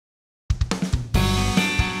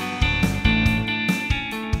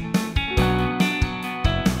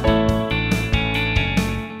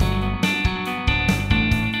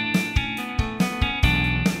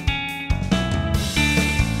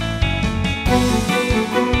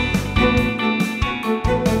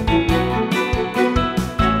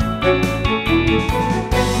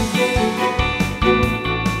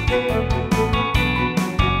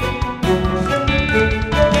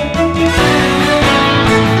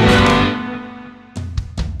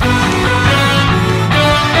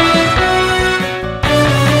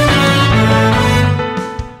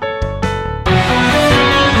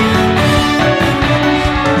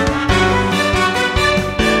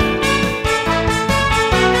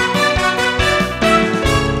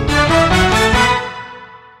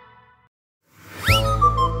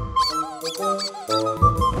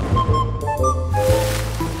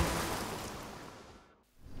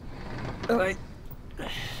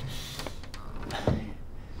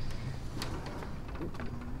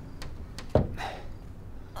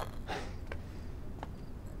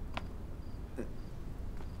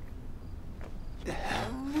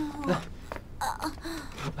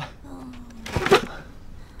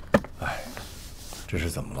这是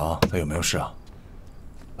怎么了？他有没有事啊？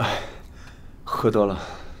哎，喝多了。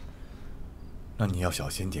那你要小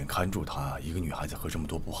心点，看住他。一个女孩子喝这么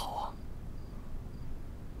多不好啊。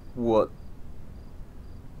我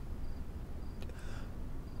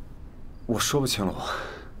说不清了，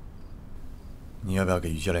你要不要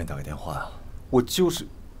给于教练打个电话啊？我就是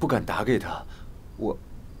不敢打给他，我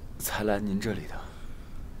才来您这里的。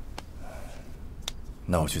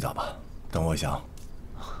那我去打吧，等我一下啊。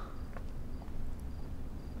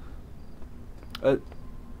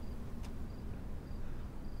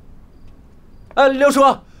刘叔，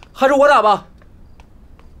还是我打吧。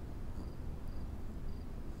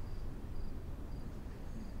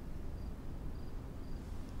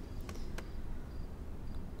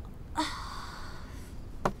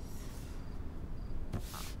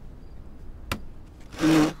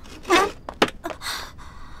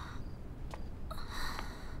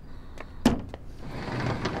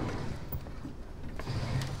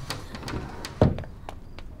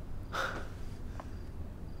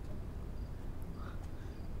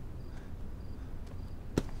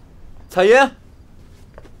彩云，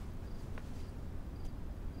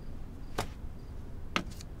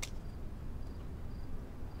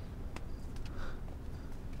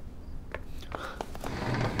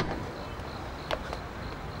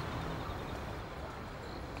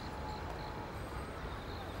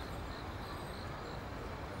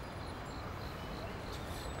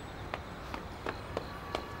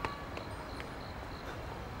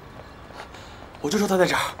我就说他在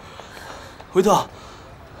这儿。维特，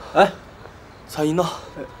哎，彩银呢？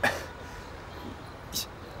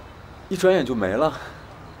一转眼就没了。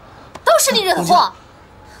都是你惹的祸。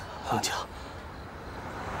冷静。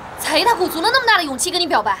彩银他鼓足了那么大的勇气跟你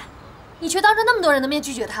表白，你却当着那么多人的面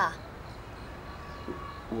拒绝他。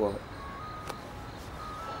我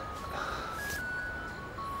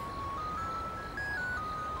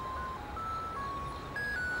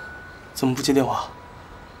怎么不接电话？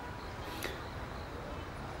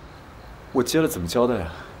我接了怎么交代呀？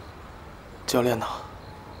教练呢？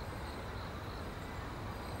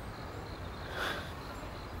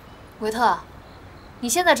维特，你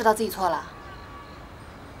现在知道自己错了？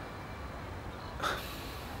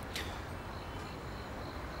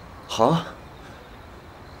好啊，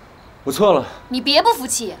我错了。你别不服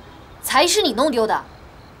气，才是你弄丢的。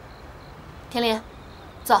田林，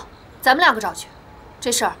走，咱们两个找去。这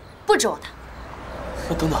事儿不止我谈。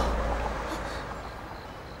等等，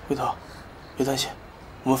维特，别担心，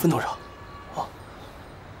我们分头找。啊，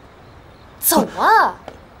走啊！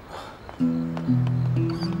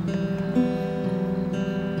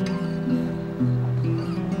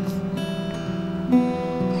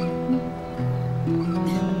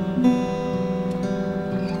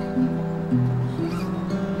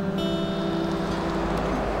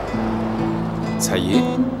彩姨，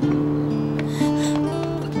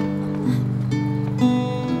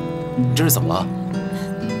你这是怎么了？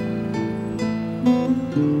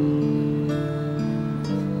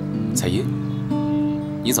彩姨，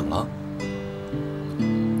你怎么了？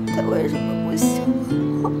他为什么不喜欢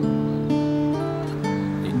我？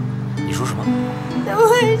你说什么？他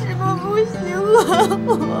为什么不喜欢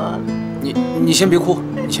我？你先别哭，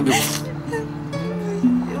你先别哭。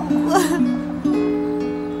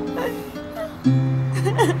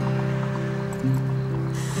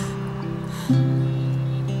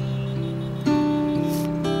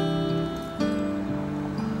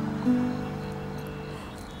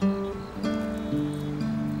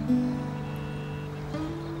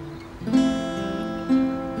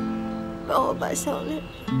帮我把项链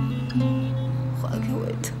还给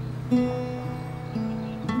维特。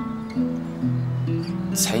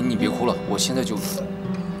彩英，你别哭了，我现在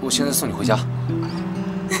送你回家。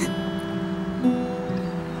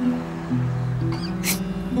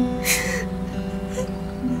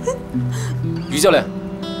于教练，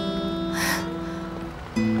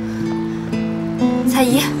彩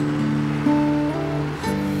姨，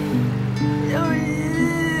小姨，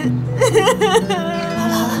好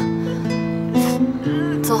了好了，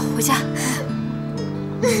走回家。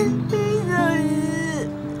小姨，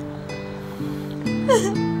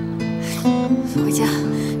回家。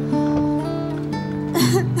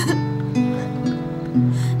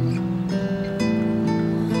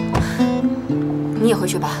你也回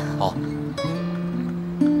去吧。好。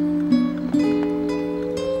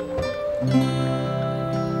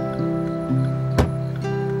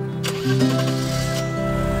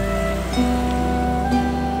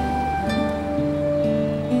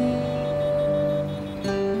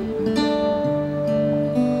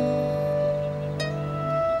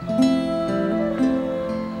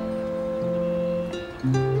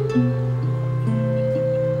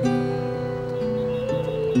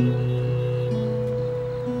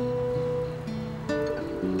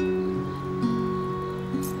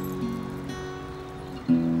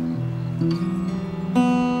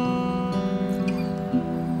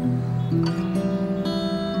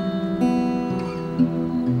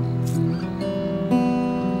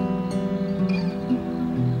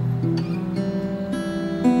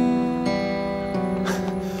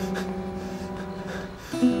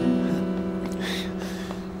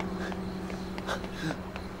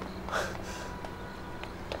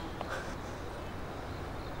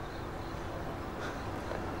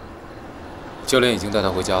教练已经带他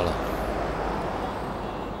回家了。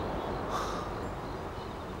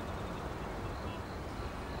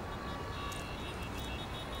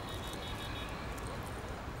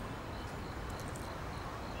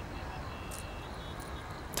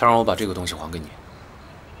他让我把这个东西还给你。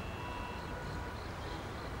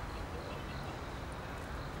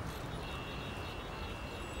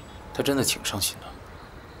他真的挺伤心的。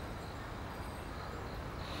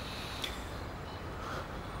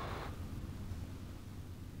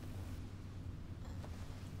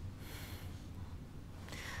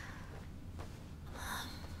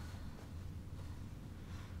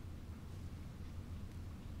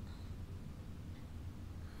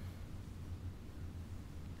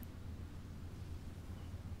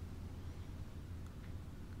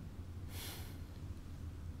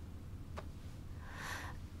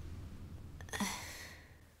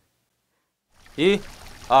 1、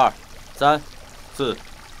2、3、4、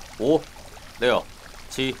5、6、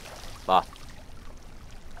7、8。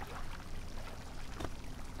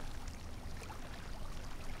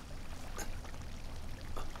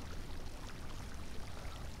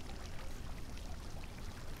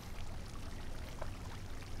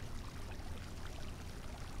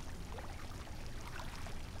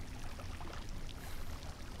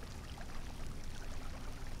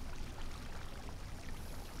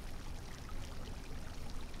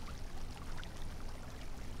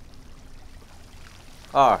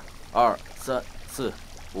2、2、3、4、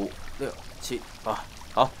5、6、7、8，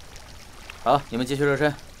好，好，你们继续热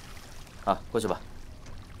身，啊，过去吧。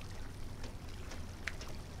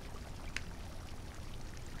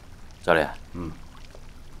教练，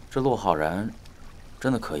这骆浩然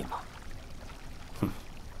真的可以吗？哼，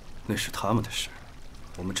那是他们的事，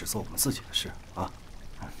我们只做我们自己的事啊。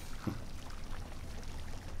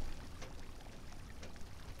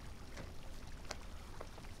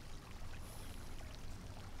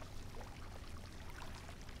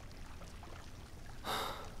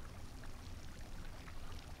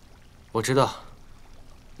 我知道，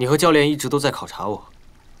你和教练一直都在考察我，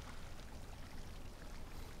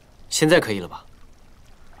现在可以了吧？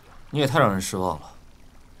你也太让人失望了。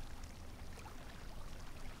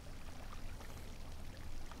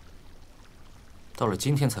到了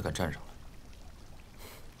今天才敢站上来。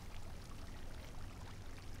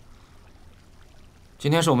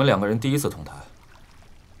今天是我们2个人第一次同台，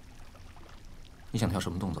你想跳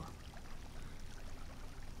什么动作？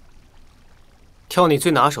跳你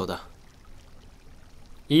最拿手的。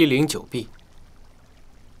 109B，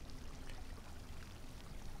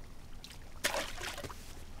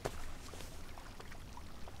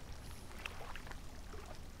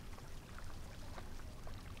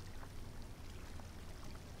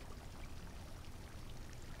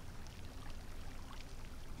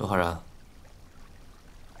 陆浩然，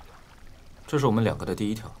这是我们2个的第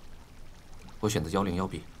一跳，我选择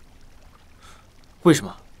101B。为什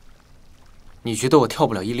么？你觉得我跳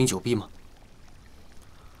不了109B 吗？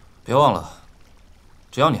 别忘了，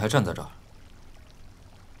只要你还站在这儿，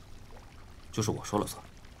就是我说了算。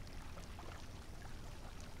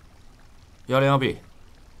101B，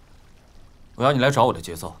 我要你来找我的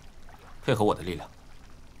节奏，配合我的力量。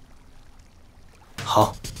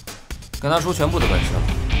好，跟他出全部的本事了，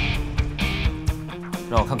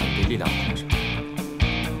让我看看你对力量的控制。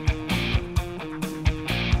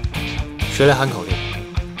谁来喊口令？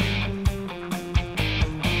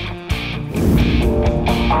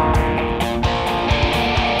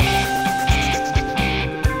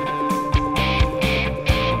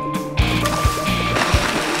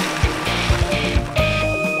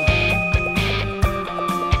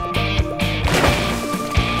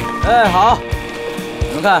 哎，好，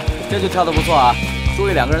你们看，这就跳得不错啊！注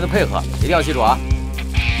意2个人的配合，一定要记住啊！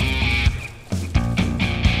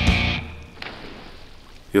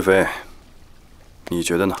岳飞，你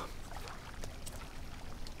觉得呢？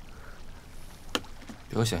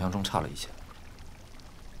比我想象中差了一些，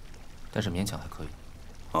但是勉强还可以。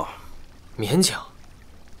哦，勉强？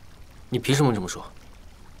你凭什么这么说？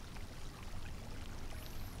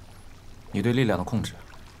你对力量的控制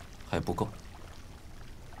还不够。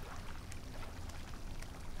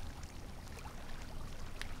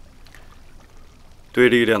 对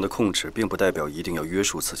力量的控制，并不代表一定要约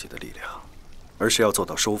束自己的力量，而是要做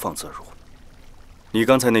到收放自如。你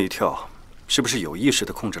刚才那一跳，是不是有意识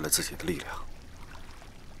地控制了自己的力量？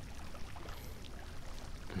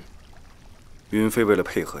云飞为了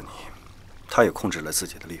配合你，他也控制了自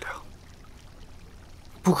己的力量。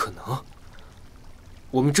不可能！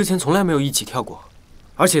我们之前从来没有一起跳过，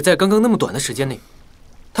而且在刚刚那么短的时间内，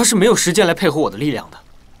他是没有时间来配合我的力量的。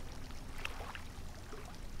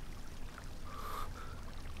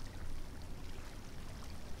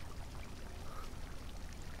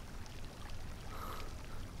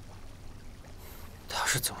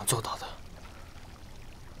是怎么做到的？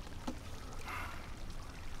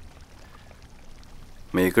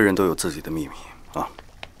每个人都有自己的秘密啊。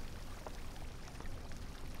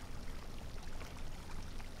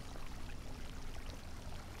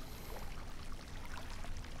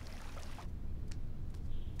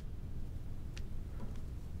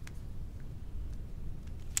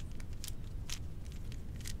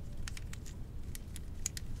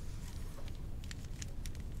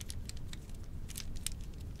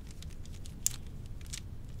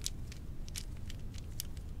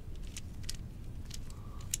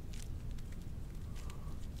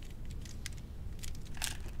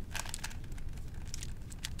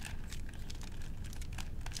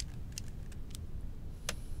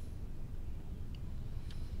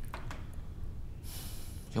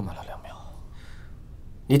又慢了2秒。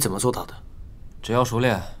你怎么做到的？只要熟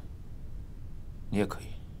练，你也可以。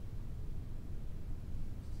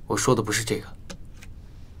我说的不是这个。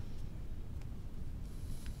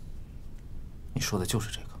你说的就是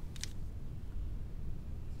这个。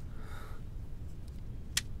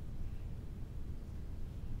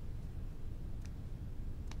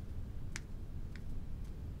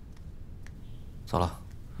走了。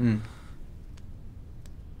嗯。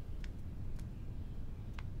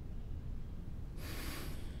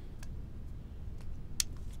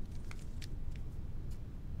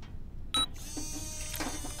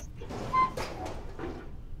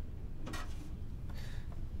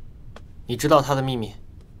你知道他的秘密？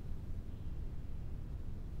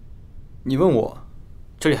你问我，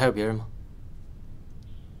这里还有别人吗？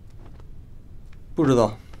不知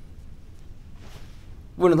道。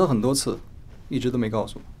问了他很多次，一直都没告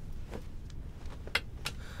诉我。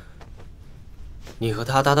你和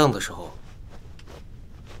他搭档的时候，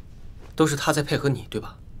都是他在配合你，对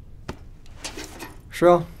吧？是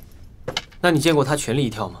啊。那你见过他全力一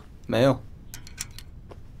跳吗？没有。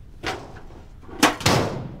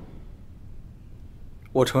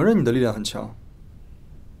我承认你的力量很强，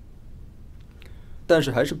但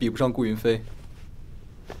是还是比不上顾云飞。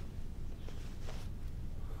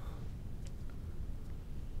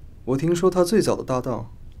我听说他最早的搭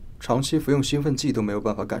档，长期服用兴奋剂都没有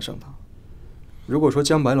办法赶上他。如果说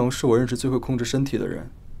江白龙是我认识最会控制身体的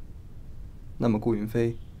人，那么顾云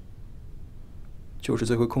飞就是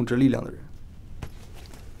最会控制力量的人。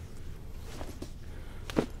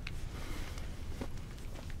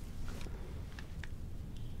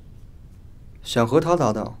想和他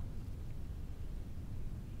搭档，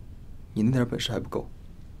你那点本事还不够。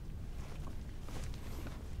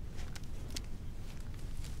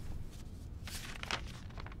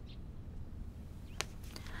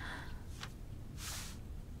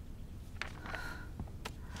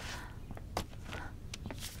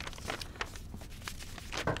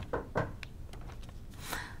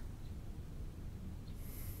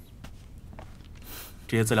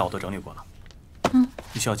这些资料我都整理过了，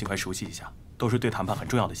你需要尽快熟悉一下，都是对谈判很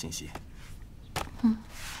重要的信息。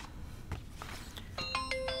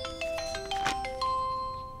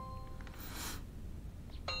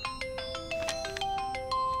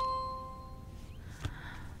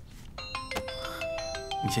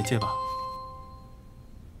你先接吧。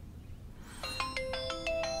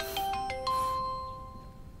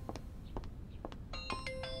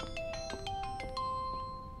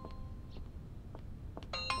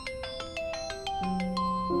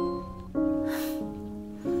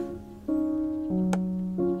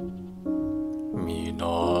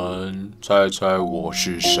猜猜我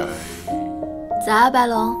是谁？咋，白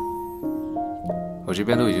龙？我这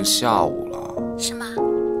边都已经下午了。是吗？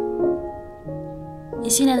你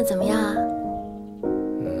训练的怎么样啊？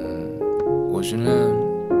我训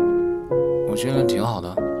练挺好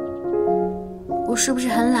的。我是不是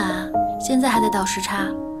很懒啊？现在还在倒时差，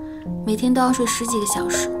每天都要睡10几个小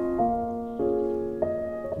时。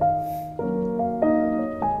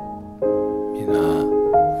米南，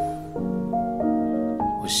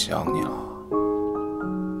我想你了。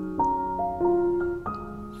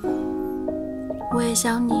我也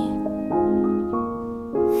想你。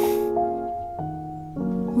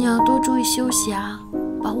你要多注意休息啊，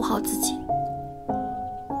保护好自己。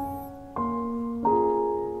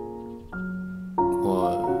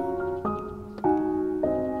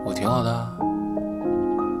我挺好的，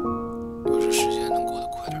要是时间能过得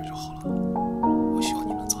快点就好了。我希望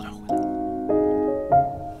你能早点回来。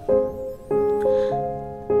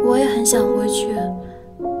我也很想回去，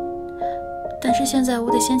但是现在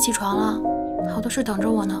我得先起床了，好多事等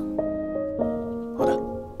着我呢。好的，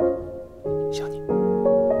想你。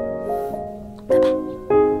拜拜。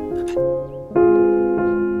拜拜。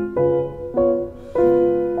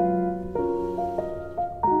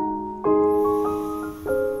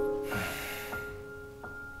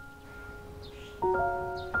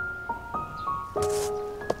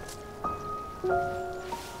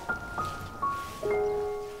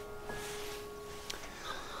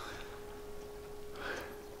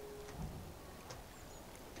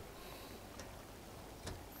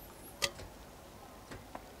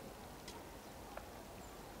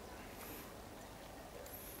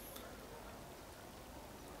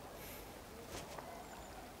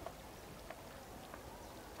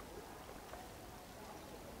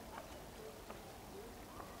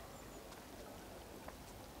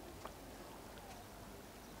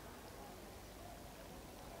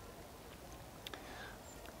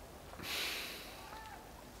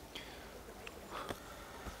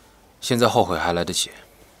现在后悔还来得及。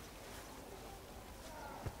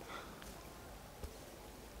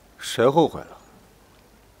谁后悔了？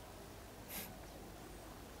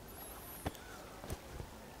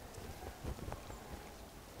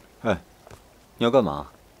哎，你要干嘛？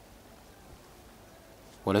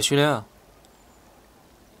我来训练啊。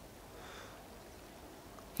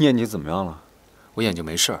你眼睛怎么样了？我眼睛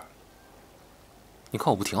没事儿。你看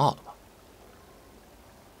我不挺好的吗？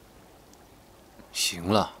行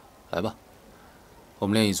了，来吧，我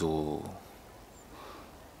们练一组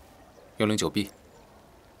109B。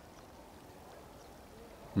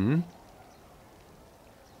嗯？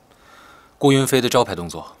顾云飞的招牌动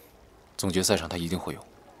作，总决赛上他一定会用。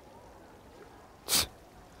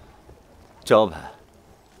招牌？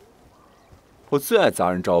我最爱砸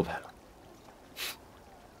人招牌了。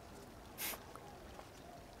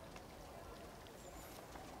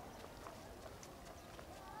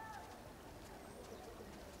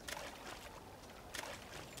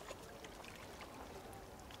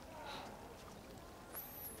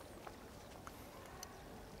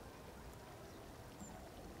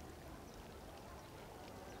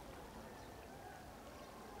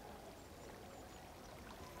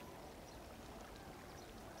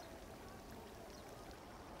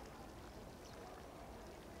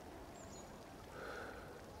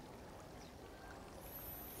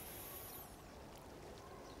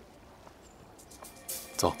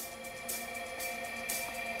走。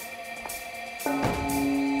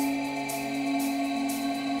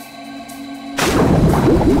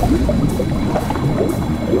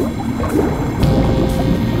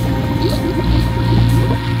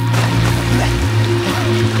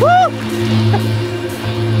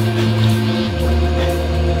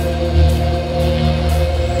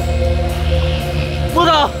部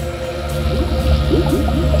长。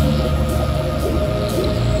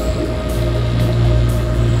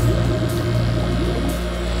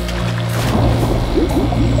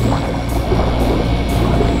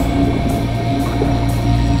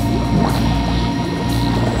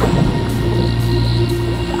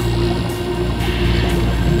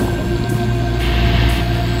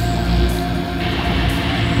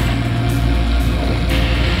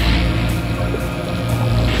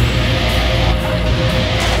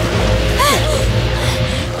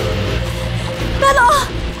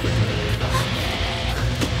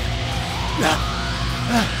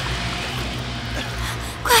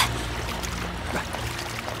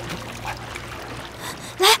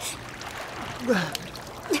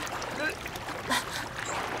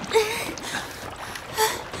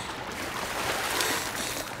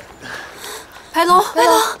白龙，白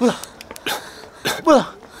龙，不能，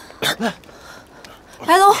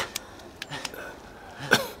白龙，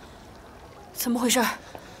怎么回事？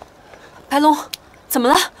白龙，怎么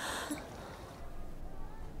了？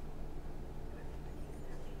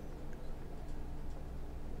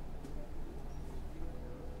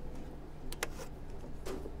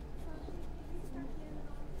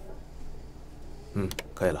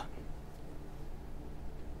可以了。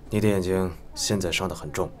你的眼睛现在伤得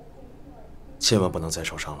很重，千万不能再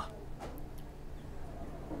受伤了。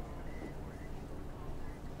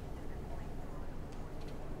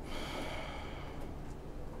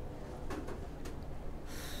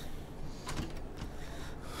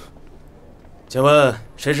请问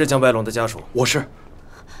谁是江白龙的家属？我是。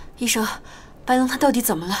医生，白龙他到底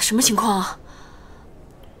怎么了？什么情况啊？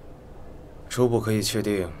初步可以确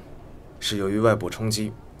定，是由于外部冲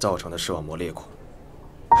击造成的视网膜裂孔。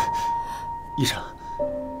医生，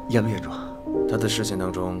严不严重？他的视线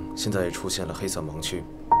当中现在也出现了黑色盲区，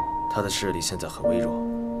他的视力现在很微弱。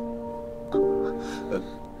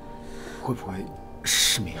会不会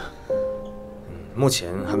失明？目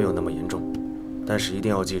前还没有那么严重，但是一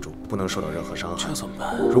定要记住，不能受到任何伤害。这怎么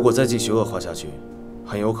办？如果再继续恶化下去，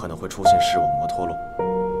很有可能会出现视网膜脱落，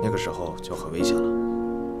那个时候就很危险了。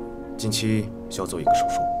近期需要做一个手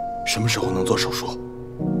术。什么时候能做手术？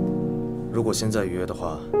如果现在预约的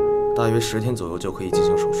话，大约10天左右就可以进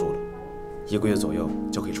行手术了，1个月左右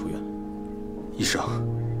就可以出院。医生，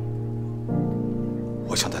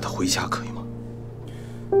我想带他回家，可以吗？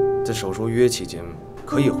在手术预约期间，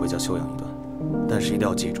可以回家休养一段，但是一定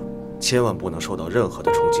要记住，千万不能受到任何的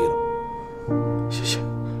冲击了。谢谢。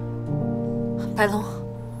白龙，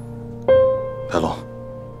白龙，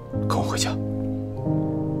跟我回家。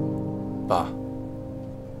爸，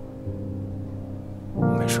我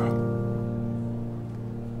没事。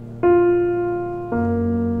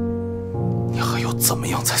你还要怎么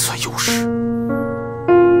样才算有事？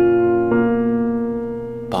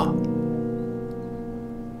爸，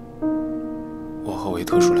我和维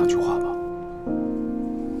特说2句话吧。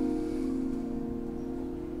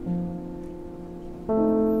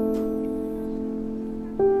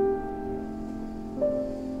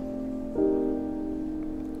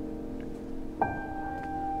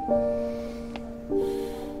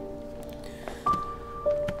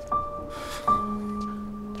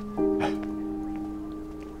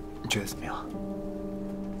你觉得怎么样？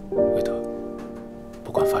韦德，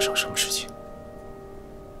不管发生什么事情，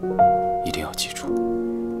一定要记住，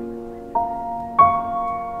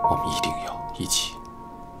我们一定要一起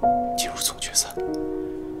进入总决赛。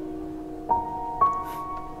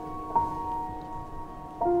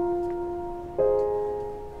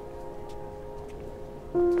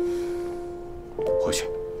回去。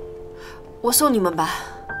我送你们吧。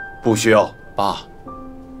不需要，爸。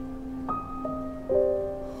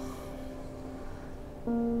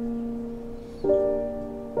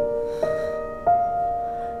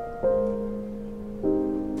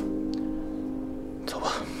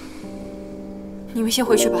你们先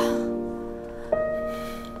回去吧。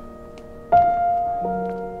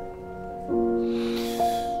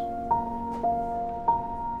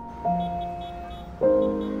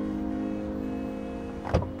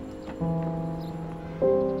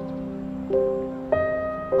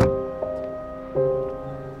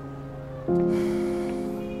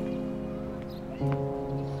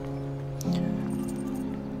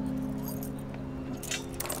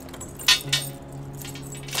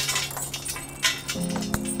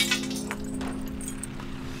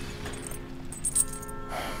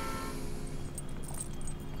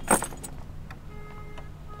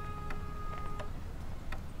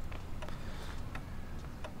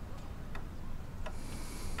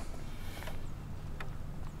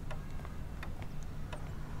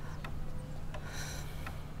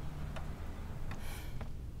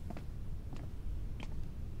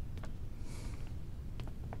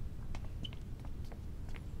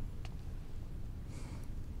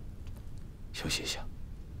休息一下。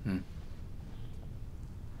嗯。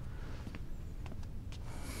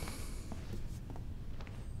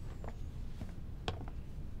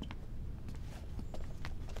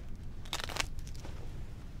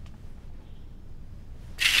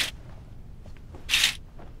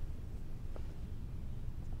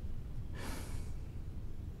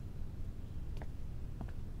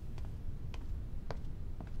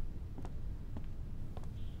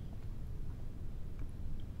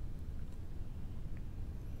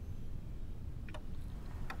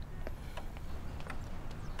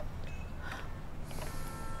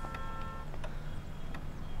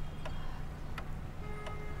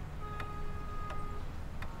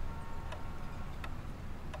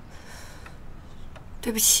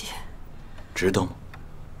对不起。值得吗？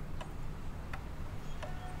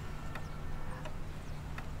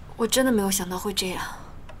我真的没有想到会这样。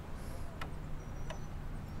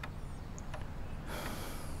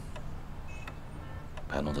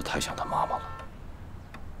白弄得太像他妈妈了。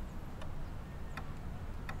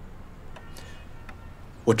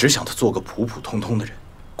我只想他做个普普通通的人，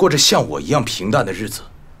过着像我一样平淡的日子。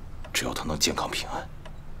只要他能健康平安，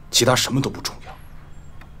其他什么都不重要。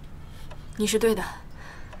你是对的。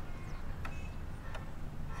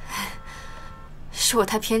是我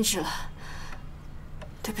太偏执了，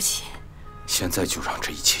对不起。现在就让这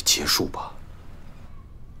一切结束吧。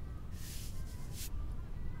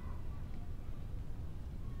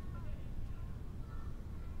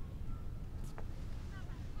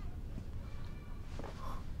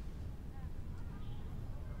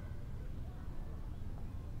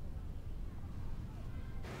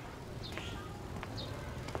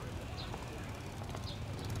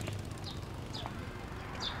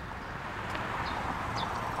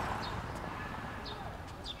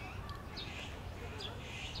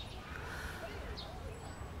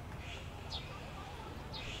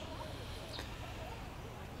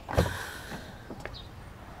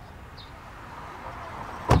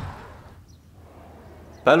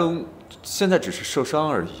白龙现在只是受伤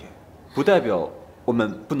而已，不代表我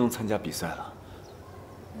们不能参加比赛了。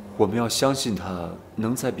我们要相信他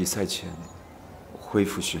能在比赛前恢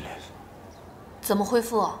复训练。怎么恢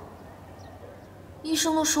复啊？医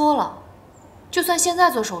生都说了，就算现在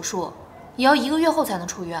做手术，也要1个月后才能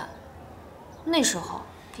出院。那时候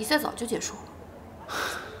比赛早就结束了。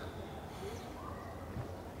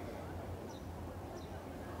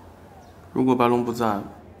如果白龙不在，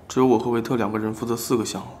只有我和维特2个人负责4个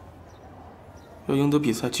项目，要赢得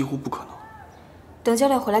比赛几乎不可能。等教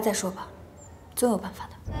练回来再说吧，总有办法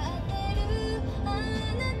的。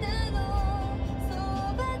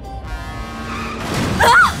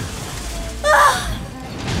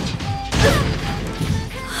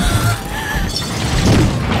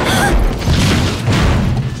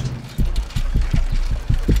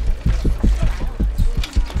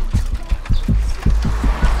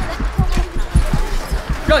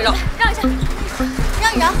让一让，让一下，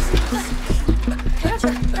让一让，传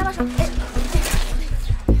上去，再把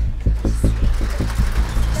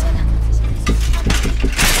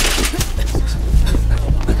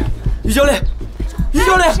于教练，于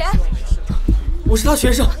教练，谁？我是他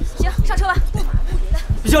学生。行，上车吧。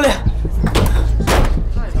于教练。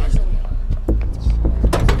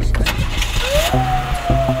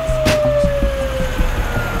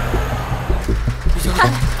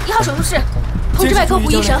 看1号手术室，通知外科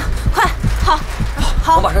补医生，快，好，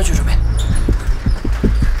好，我马上去准备。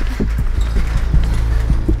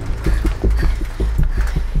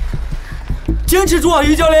坚持住啊，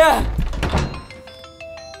于教练！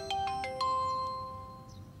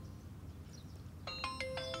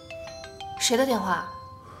谁的电话？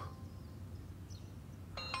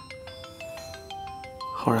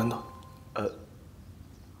浩然的。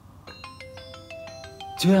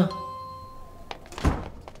君啊。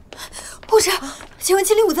 护士，请问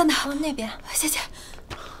705在哪？那边，谢谢。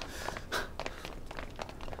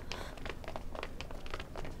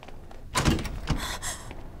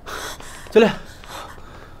教练，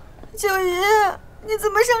九姨，你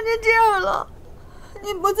怎么伤成这样了？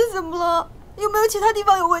你脖子怎么了？有没有其他地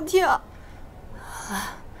方有问题啊？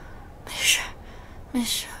没事，没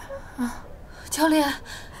事。啊，教练，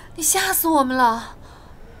你吓死我们了！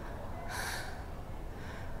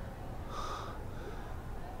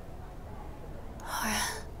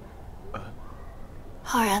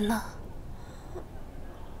 浩然呢？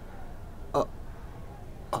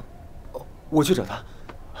我去找他。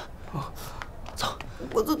走。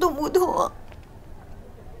脖子痛不痛？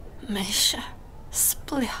没事，死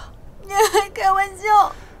不了。你还开玩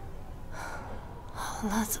笑？好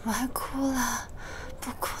了，怎么还哭了？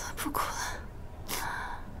不哭了，不哭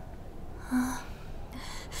了。啊！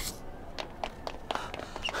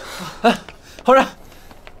哎，浩然，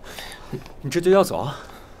你这就要走啊？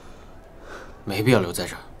 没必要留在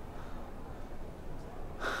这儿。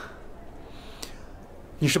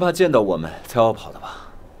你是怕见到我们才要跑的吧？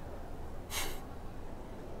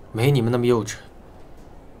没你们那么幼稚。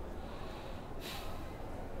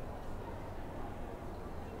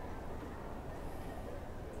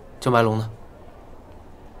江白龙呢？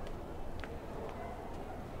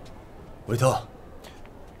维特，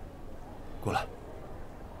过来。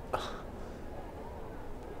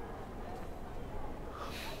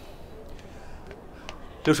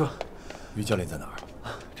 刘叔，于教练在哪儿？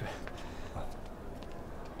这边。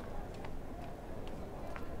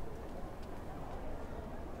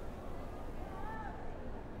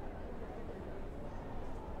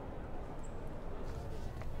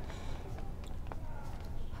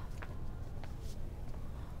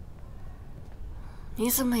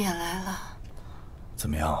你怎么也来了？怎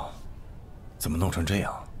么样？怎么弄成这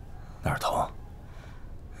样？哪儿疼？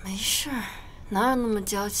没事儿，哪有那么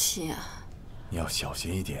娇气啊？ 你要小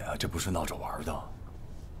心一点啊，这不是闹着玩的。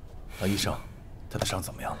啊，医生，他的伤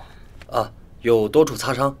怎么样了？啊，有多处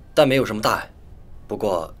擦伤，但没有什么大碍。不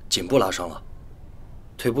过颈部拉伤了，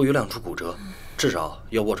腿部有2处骨折，至少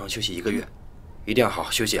要卧床休息1个月，一定要好好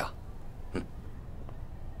休息啊。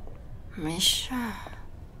没事儿。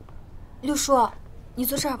六叔，你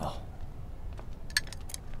坐这儿吧。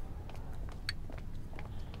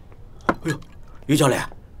哎呦，于教练，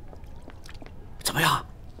怎么样？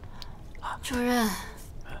 主任，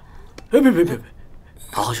别，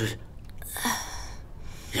好好休息。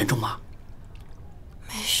严重吗？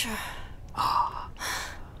没事。啊，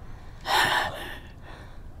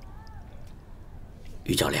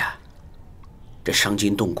于教练，这伤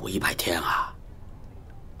筋动骨100天啊，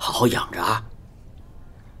好好养着啊。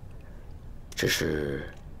只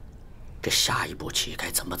是，这下一步棋该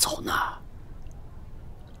怎么走呢？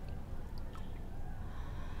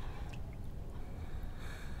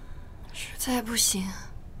 实在不行，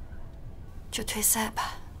就退赛吧。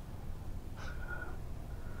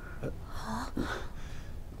啊？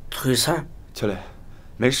退赛？教练，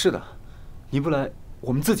没事的，你不来，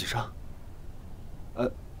我们自己上。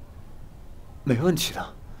没问题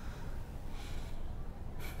的。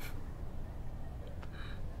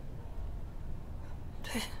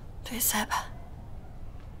退赛吧。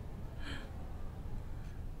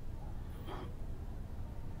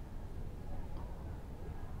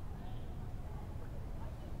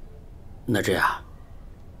那这样，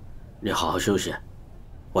你好好休息，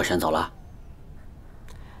我先走了。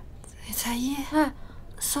才艺，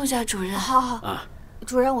送下主任。好好。啊，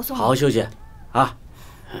主任，我送你。好好休息，啊。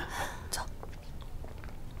走。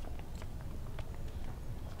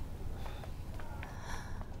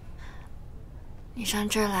你上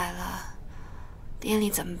这儿来了，店里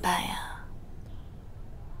怎么办呀？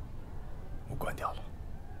我关掉了。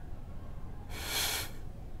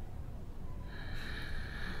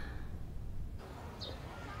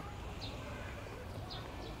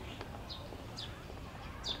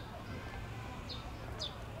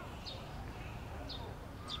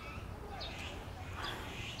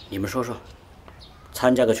你们说说，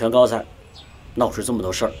参加个全高赛，闹出这么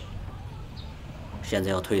多事儿，现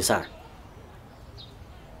在要退赛，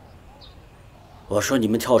我说你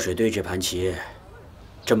们跳水队这盘棋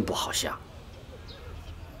真不好下。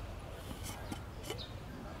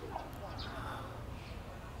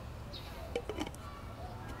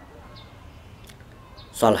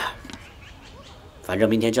算了，反正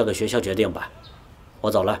明天交给学校决定吧。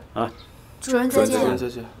我走了啊。主任再见。再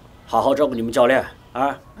见。好好照顾你们教练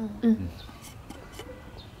啊。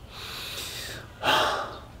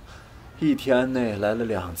一天内来了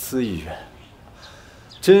2次医院，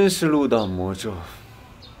真是路到魔咒。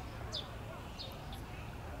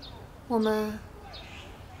我们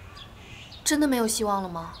真的没有希望了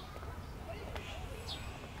吗？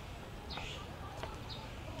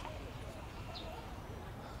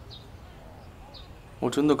我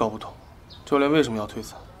真的搞不懂，教练为什么要退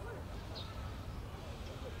赛？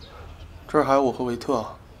这儿还有我和维特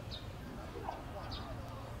啊。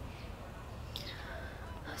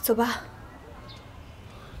走吧。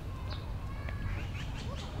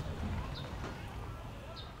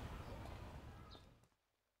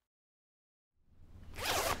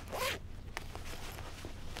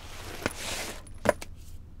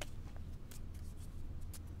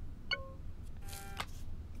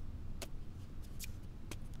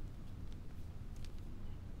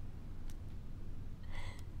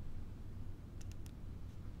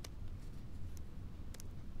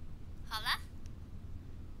好了，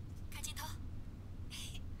看镜头，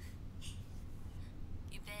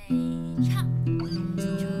预备，唱。祝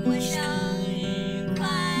我生日快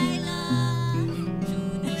乐，祝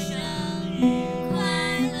你生日快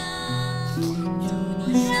乐，祝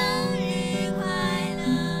你生日快乐，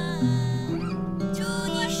祝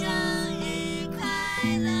你生日快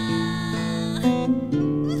乐。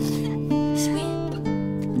小叶，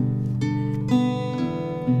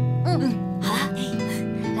好了，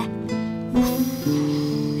来。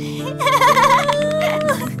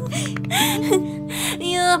哎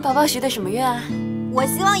呀，宝宝许的什么愿啊？我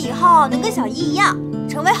希望以后能跟小姨一样，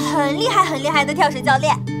成为很厉害的跳水教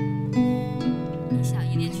练。你小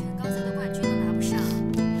姨连全高赛的冠军都拿不上，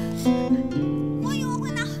我以后会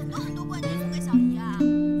拿很多冠军送给小姨啊。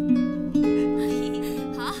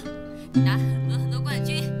好，你拿很多冠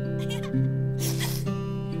军。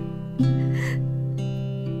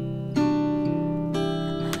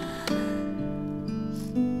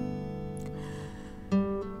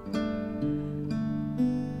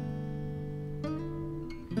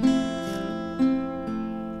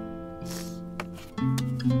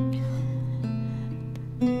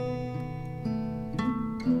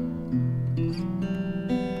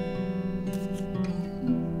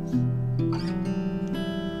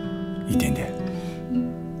一点点。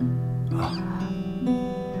啊，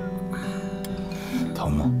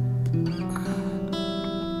疼吗？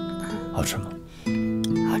好吃吗？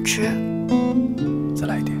好吃。再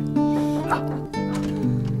来一点。啊。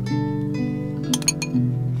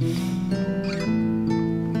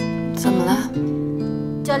怎么了？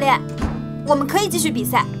教练，我们可以继续比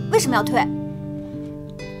赛，为什么要退？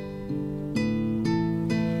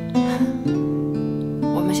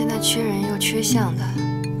我们现在缺人又缺项的，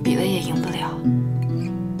比了也赢不了。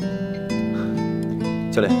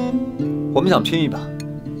教练，我们想拼一把，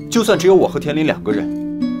就算只有我和田林2个人，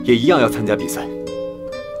也一样要参加比赛。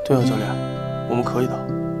对啊，教练，我们可以的。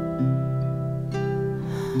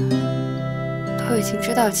都已经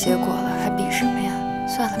知道结果了，还比什么呀？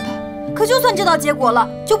算了吧。可就算知道结果了，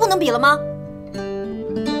就不能比了吗？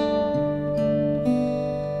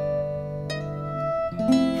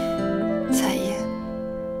彩叶，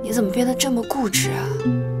你怎么变得这么固执啊？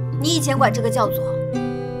你以前管这个叫做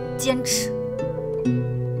坚持。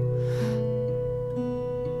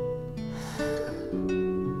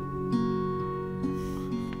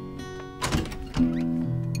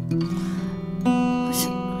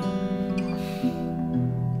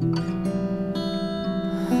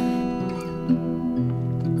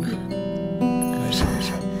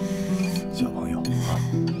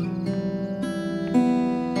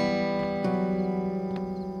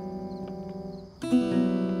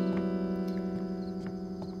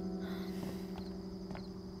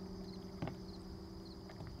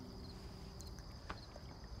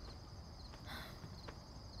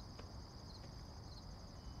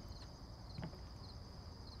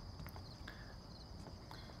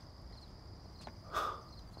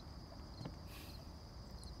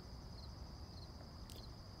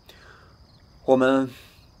我们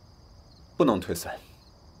不能退赛，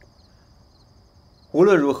无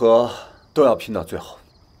论如何都要拼到最后。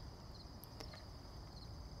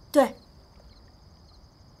对，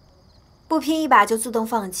不拼一把就自动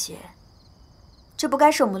放弃，这不该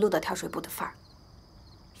是我们鹿岛跳水部的范儿。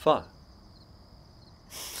范儿？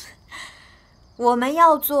我们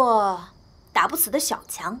要做打不死的小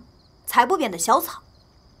强，踩不扁的小草，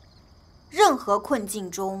任何困境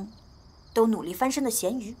中都努力翻身的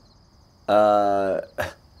咸鱼。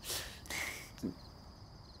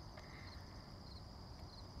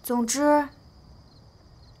总之，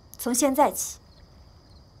从现在起，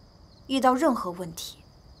遇到任何问题，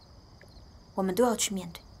我们都要去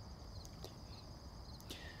面对。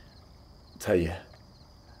蔡爷，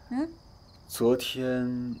嗯，昨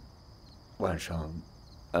天晚上，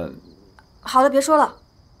好了，别说了，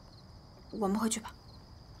我们回去吧。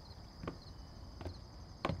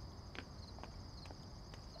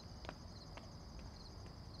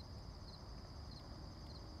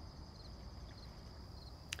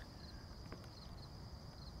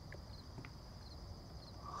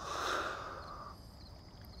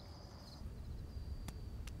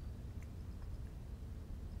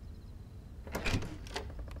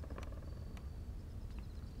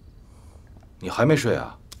你还没睡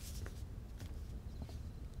啊？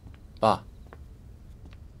爸，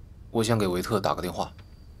我想给维特打个电话。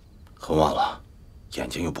很晚了，眼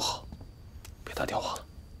睛又不好，别打电话了，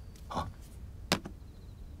啊，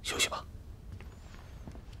休息吧。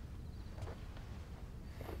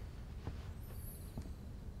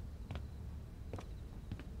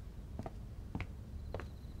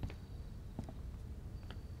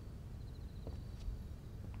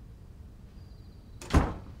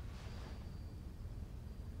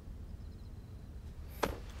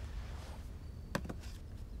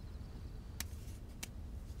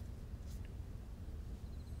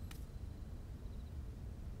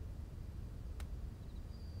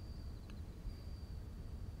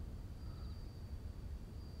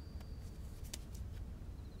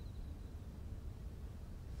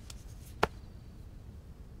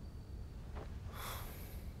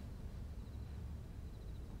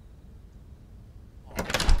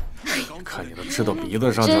看你都吃到鼻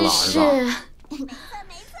子上去了，是吧？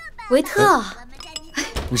维特，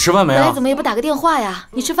你吃饭没啊？回来怎么也不打个电话呀？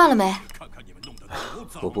你吃饭了没？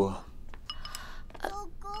伯伯。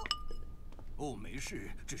哦，没事，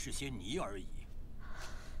只是些泥而已。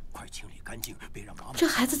快清理干净，别让妈妈。这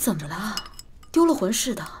孩子怎么了？丢了魂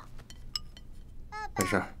似的。没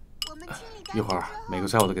事，一会儿每个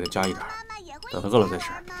菜我都给他加一点，等他饿了再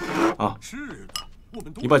吃。啊，是的，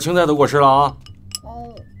你把青菜都给我吃了啊。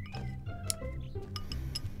哦。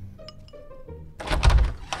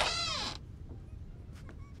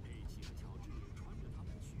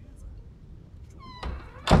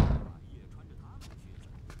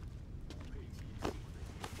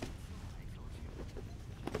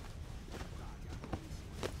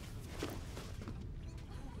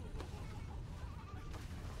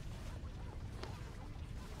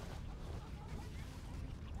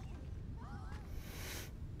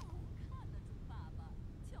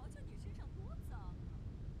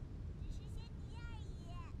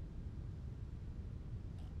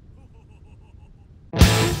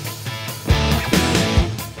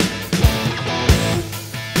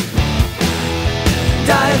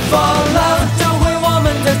带风浪，找回我们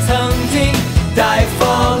的曾经。带风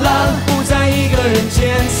浪，不再一个人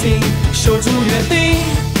前行，守住约定，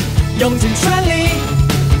用尽全力，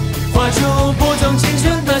画出不同青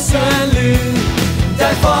春的旋律。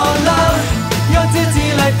带风浪，由自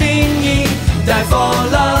己来定义。带风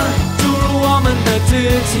浪，注入我们的自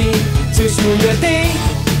己，结束约定，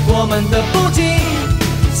我们的不羁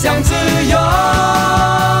像自由。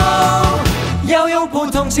要有不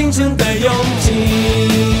同青春的勇气，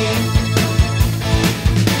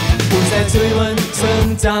不再追问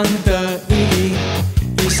成长的意义，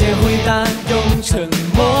一些回答用沉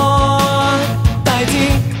默代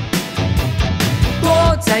替。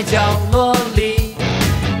躲在角落里，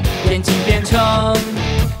眼睛变成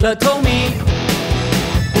了透明，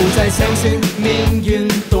不再相信命运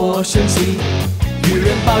多神奇，与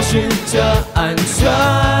人保持着安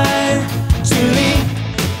全距离。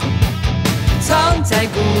藏在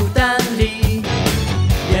孤单里，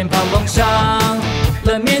脸庞蒙上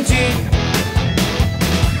了面具，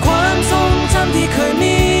宽松站地เคย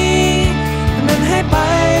มีนั้นให้ไป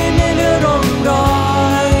ไม่เหลือร่องรอ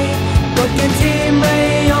ยกฎเกณฑ์ที่ไม่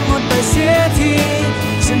ยอมหมดไปเสียที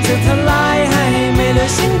ฉันจะทลายให้ไม่เหลือ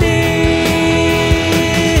ชิ้นดี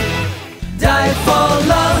带风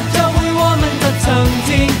浪找回我们的曾经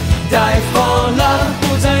带风浪不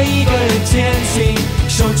再一个人前行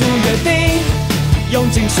守住约定用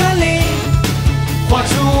尽全力画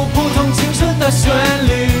出不同青春的旋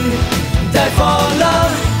律带风浪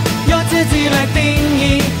由自己来定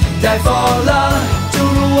义带风浪注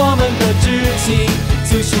入我们的气，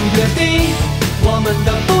就是约定我们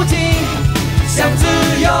的不羁，想自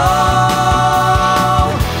由，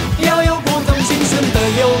要有不同青春的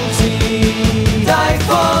勇气。带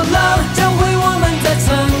疯了，找回我们的曾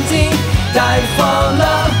经，带疯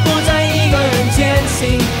了，不再一个人前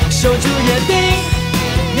行，守住约定，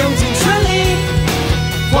用尽全力，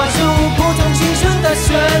画出不同青春的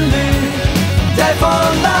旋律。带疯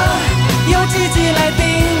了，由季节来定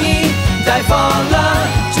义，带疯了，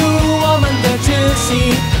注入我们的窒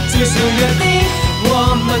息，只是约定我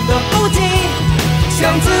们的不羁，想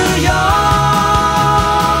自